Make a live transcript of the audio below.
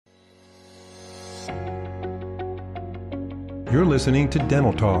You're listening to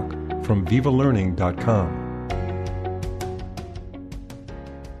Dental Talk from VivaLearning.com.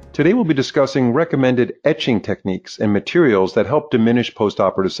 Today we'll be discussing recommended etching techniques and materials that help diminish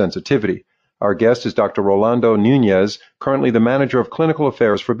postoperative sensitivity. Our guest is Dr. Rolando Nunez, currently the Manager of Clinical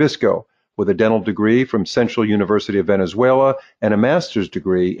Affairs for BISCO, with a dental degree from Central University of Venezuela and a master's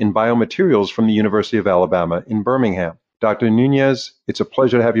degree in biomaterials from the University of Alabama in Birmingham. Dr. Nunez, it's a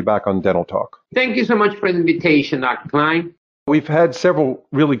pleasure to have you back on Dental Talk. Thank you so much for the invitation, Dr. Klein. We've had several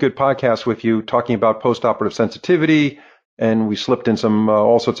really good podcasts with you talking about postoperative sensitivity, and we slipped in some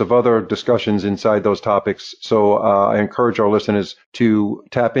all sorts of other discussions inside those topics. So I encourage our listeners to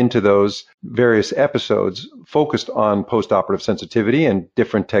tap into those various episodes focused on postoperative sensitivity and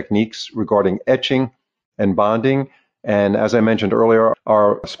different techniques regarding etching and bonding. And as I mentioned earlier,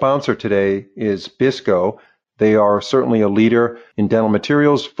 our sponsor today is BISCO. They are certainly a leader in dental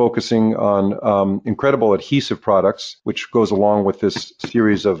materials, focusing on incredible adhesive products, which goes along with this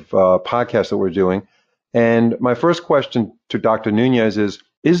series of podcasts that we're doing. And my first question to Dr. Nunez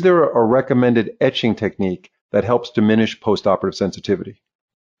is there a recommended etching technique that helps diminish postoperative sensitivity?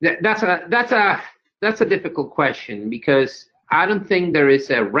 That's a difficult question, because I don't think there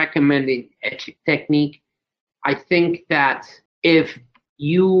is a recommended etching technique. I think that if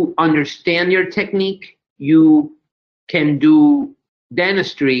you understand your technique, you can do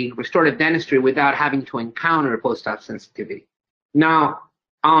dentistry, restorative dentistry, without having to encounter post-op sensitivity. Now,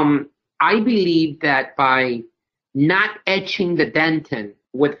 I believe that by not etching the dentin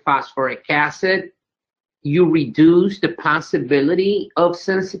with phosphoric acid, you reduce the possibility of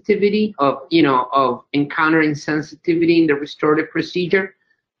sensitivity, of encountering sensitivity in the restorative procedure,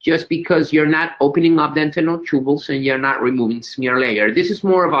 just because you're not opening up dentinal tubules and you're not removing smear layer. This is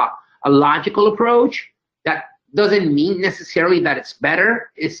more of a logical approach. That doesn't mean necessarily that it's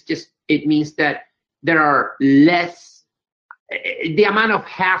better. It means that there are less, the amount of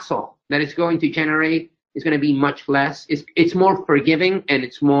hassle that it's going to generate is going to be much less. It's more forgiving and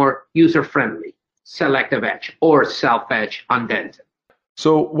it's more user-friendly, selective etch or self-etch on dentin.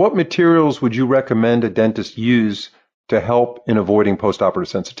 So what materials would you recommend a dentist use to help in avoiding postoperative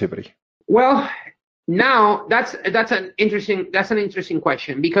sensitivity? Well, now that's an interesting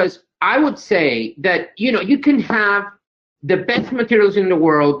question, because I would say that you can have the best materials in the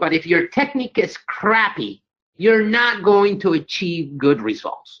world, but if your technique is crappy, you're not going to achieve good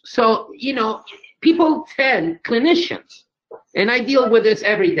results. So clinicians, and I deal with this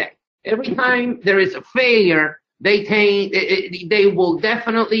every day. Every time there is a failure, they will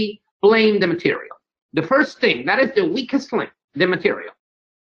definitely blame the material. The first thing, that is the weakest link, the material.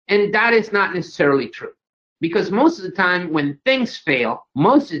 And that is not necessarily true, because most of the time when things fail,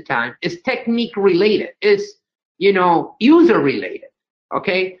 most of the time it's technique related, it's, user related.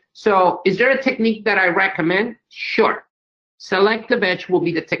 Okay. So is there a technique that I recommend? Sure. Selective etch will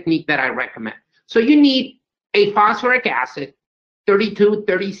be the technique that I recommend. So you need a phosphoric acid, 32,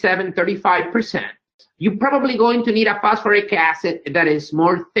 37, 35%. You're probably going to need a phosphoric acid that is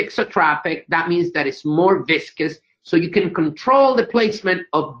more thixotropic. That means that it's more viscous, so you can control the placement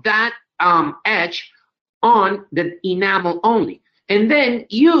of that etch on the enamel only. And then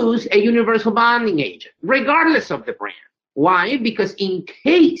use a universal bonding agent, regardless of the brand. Why? Because in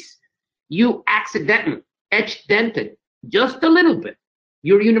case you accidentally etch dentin just a little bit,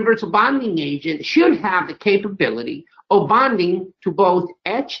 your universal bonding agent should have the capability of bonding to both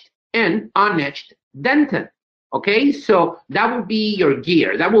etched and unetched dentin. Okay, so that will be your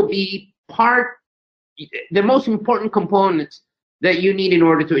gear. That will be the most important components that you need in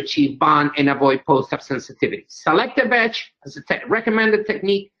order to achieve bond and avoid post-op sensitivity. Selective etch as a recommended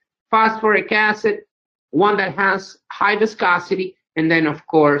technique, phosphoric acid, one that has high viscosity, and then, of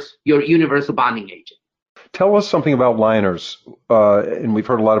course, your universal bonding agent. Tell us something about liners, and we've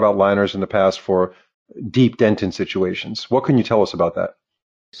heard a lot about liners in the past for deep dentin situations. What can you tell us about that?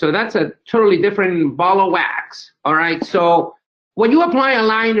 So that's a totally different ball of wax, all right? So when you apply a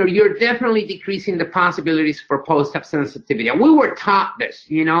liner, you're definitely decreasing the possibilities for post-op sensitivity. And we were taught this,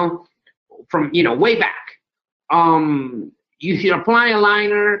 from, way back. You should apply a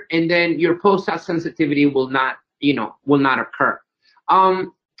liner, and then your post-op sensitivity will not occur.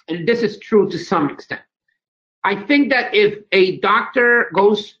 And this is true to some extent. I think that if a doctor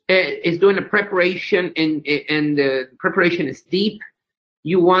is doing a preparation and the preparation is deep,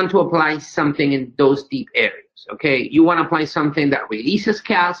 you want to apply something in those deep areas, okay? You want to apply something that releases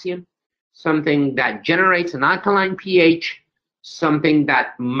calcium, something that generates an alkaline pH, something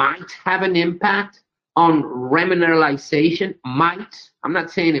that might have an impact on remineralization. Might. I'm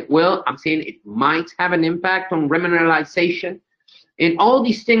not saying it will. I'm saying it might have an impact on remineralization. And all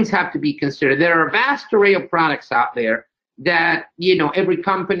these things have to be considered. There are a vast array of products out there that, every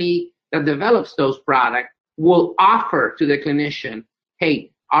company that develops those products will offer to the clinician,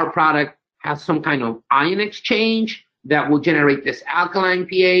 hey, our product has some kind of ion exchange that will generate this alkaline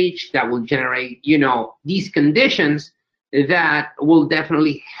pH, that will generate, these conditions that will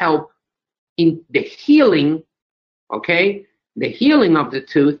definitely help in the healing, okay, the healing of the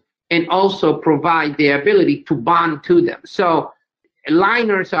tooth, and also provide the ability to bond to them. So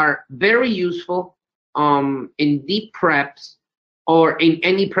liners are very useful in deep preps or in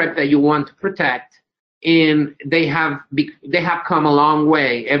any prep that you want to protect. And they have come a long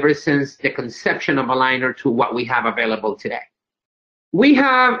way ever since the conception of a liner to what we have available today. We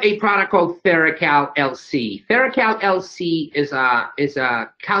have a product called TheraCal LC. TheraCal LC is a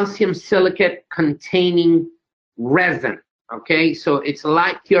calcium silicate containing resin. Okay, so it's a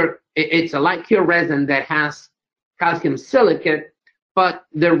light cure resin that has calcium silicate, but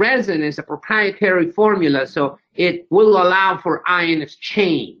the resin is a proprietary formula, so it will allow for ion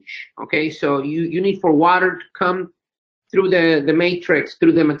exchange. Okay, so you need for water to come through the matrix,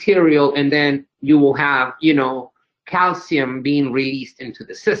 through the material, and then you will have, calcium being released into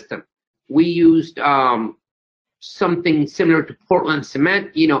the system. We used something similar to Portland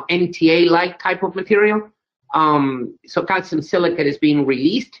cement, NTA-like type of material. So calcium silicate is being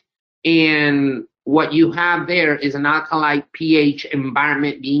released, and what you have there is an alkaline pH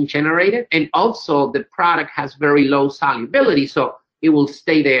environment being generated, and also the product has very low solubility, so it will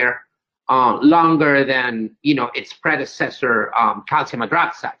stay there longer than its predecessor, calcium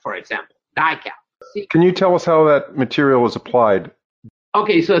hydroxide, for example, DiCal. Can you tell us how that material is applied?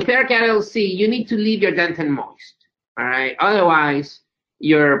 Okay, so TheraCal LC, you need to leave your dentin moist. All right, otherwise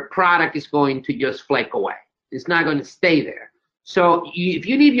your product is going to just flake away. It's not going to stay there. So if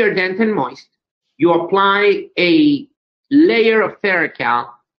you leave your dentin moist, you apply a layer of TheraCal.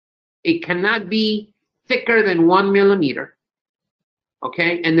 It cannot be thicker than 1 millimeter.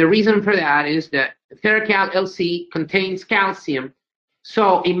 Okay, and the reason for that is that TheraCal LC contains calcium,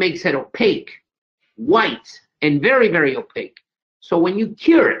 so it makes it opaque, white, and very, very opaque. So when you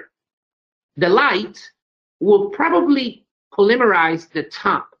cure it, the light will probably polymerize the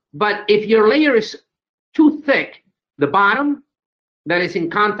top. But if your layer is too thick, the bottom that is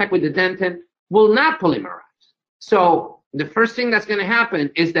in contact with the dentin will not polymerize. So the first thing that's going to happen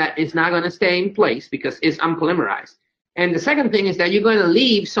is that it's not going to stay in place because it's unpolymerized. And the second thing is that you're going to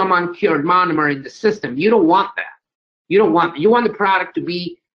leave some uncured monomer in the system. You don't want that. You want the product to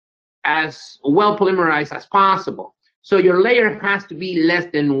be as well polymerized as possible. So your layer has to be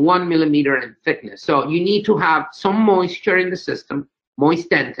less than 1 millimeter in thickness. So you need to have some moisture in the system, moist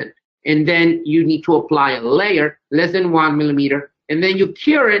dentin, and then you need to apply a layer less than 1 millimeter, and then you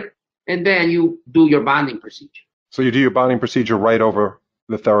cure it, and then you do your bonding procedure. So you do your bonding procedure right over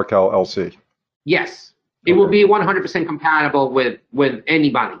the TheraCal LC? Yes. It will be 100% compatible with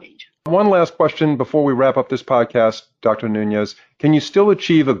any bonding agent. One last question before we wrap up this podcast, Dr. Nunez. Can you still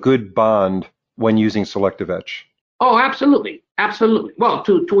achieve a good bond when using selective etch? Oh, absolutely. Absolutely. Well,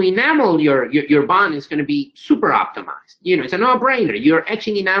 to enamel your bond is going to be super optimized. It's a no-brainer. You're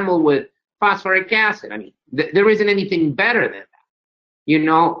etching enamel with phosphoric acid. I mean, there isn't anything better than that. And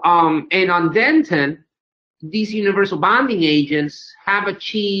on dentin, these universal bonding agents have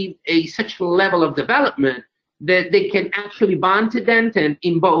achieved such a level of development that they can actually bond to dentin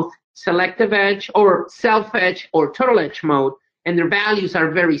in both selective etch or self-etch or total etch mode, and their values are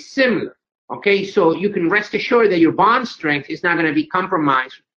very similar. Okay, so you can rest assured that your bond strength is not going to be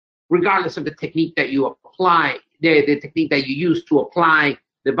compromised regardless of the technique that you apply, the technique that you use to apply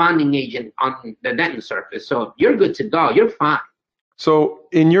the bonding agent on the dentin surface. So you're good to go. You're fine. So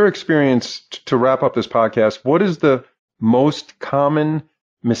in your experience, to wrap up this podcast, what is the most common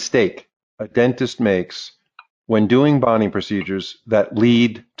mistake a dentist makes when doing bonding procedures that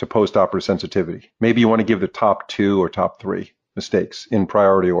lead to postoperative sensitivity? Maybe you want to give the top 2 or top 3 mistakes in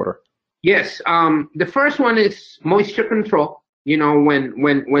priority order. Yes. The first one is moisture control.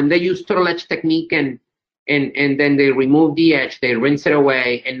 When they use total etch technique and then they remove the etch, they rinse it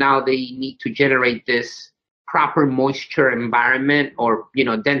away, and now they need to generate this proper moisture environment, or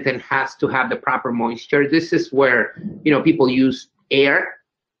dentin has to have the proper moisture. This is where people use air.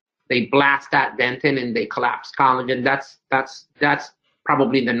 They blast that dentin and they collapse collagen. That's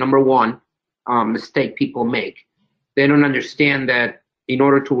probably the number one mistake people make. They don't understand that in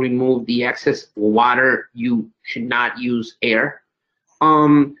order to remove the excess water, you should not use air.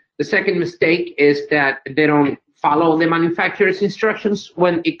 The second mistake is that they don't follow the manufacturer's instructions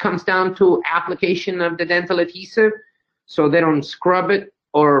when it comes down to application of the dental adhesive. So they don't scrub it,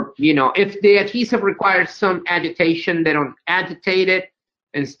 or, if the adhesive requires some agitation, they don't agitate it.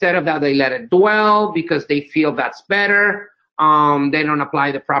 Instead of that, they let it dwell because they feel that's better. They don't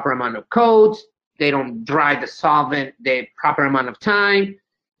apply the proper amount of codes. They don't dry the solvent the proper amount of time.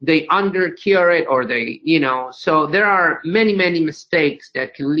 They undercure it, or so there are many, many mistakes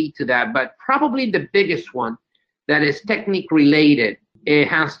that can lead to that. But probably the biggest one that is technique related, it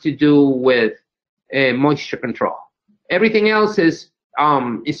has to do with moisture control. Everything else is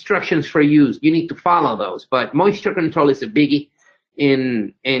instructions for use. You need to follow those, but moisture control is a biggie.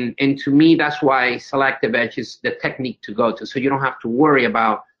 And to me, that's why selective etch is the technique to go to. So you don't have to worry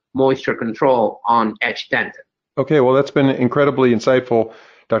about moisture control on etch dentin. Okay, well, that's been incredibly insightful,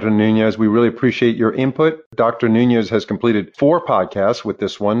 Dr. Nunez. We really appreciate your input. Dr. Nunez has completed 4 podcasts with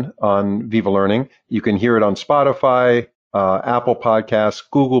this one on Viva Learning. You can hear it on Spotify, Apple Podcasts,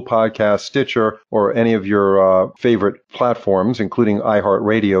 Google Podcasts, Stitcher, or any of your favorite platforms, including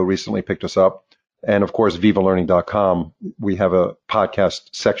iHeartRadio recently picked us up. And of course, VivaLearning.com. We have a podcast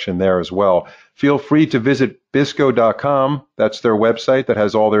section there as well. Feel free to visit BISCO.com. That's their website that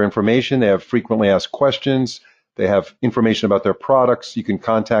has all their information. They have frequently asked questions. They have information about their products. You can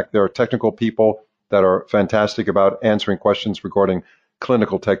contact their technical people that are fantastic about answering questions regarding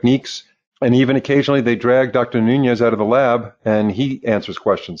clinical techniques. And even occasionally they drag Dr. Nunez out of the lab and he answers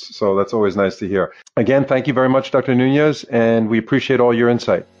questions. So that's always nice to hear. Again, thank you very much, Dr. Nunez, and we appreciate all your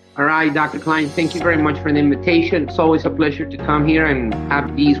insight. All right, Dr. Klein, thank you very much for the invitation. It's always a pleasure to come here and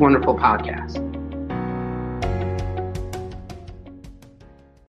have these wonderful podcasts.